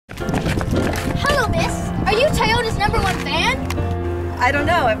I don't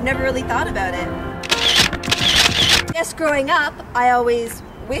know, I've never really thought about it. I guess growing up, I always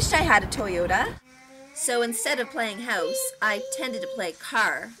wished I had a Toyota. So instead of playing house, I tended to play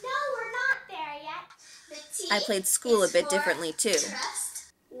car. No, we're not there yet. The T I played school a bit differently too.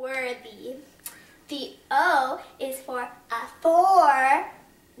 Trustworthy. The O is for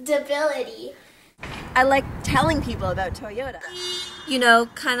affordability. I like telling people about Toyota. You know,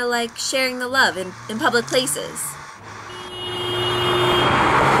 kind of like sharing the love in public places.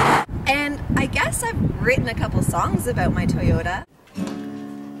 And I guess I've written a couple songs about my Toyota.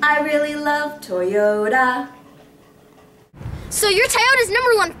 I really love Toyota. So you're Toyota's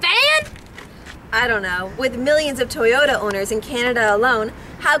 #1 fan? I don't know. With millions of Toyota owners in Canada alone,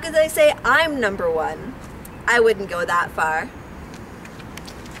 how could they say I'm #1? I wouldn't go that far.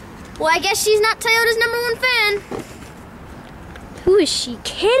 Well, I guess she's not Toyota's #1 fan. Who is she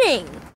kidding?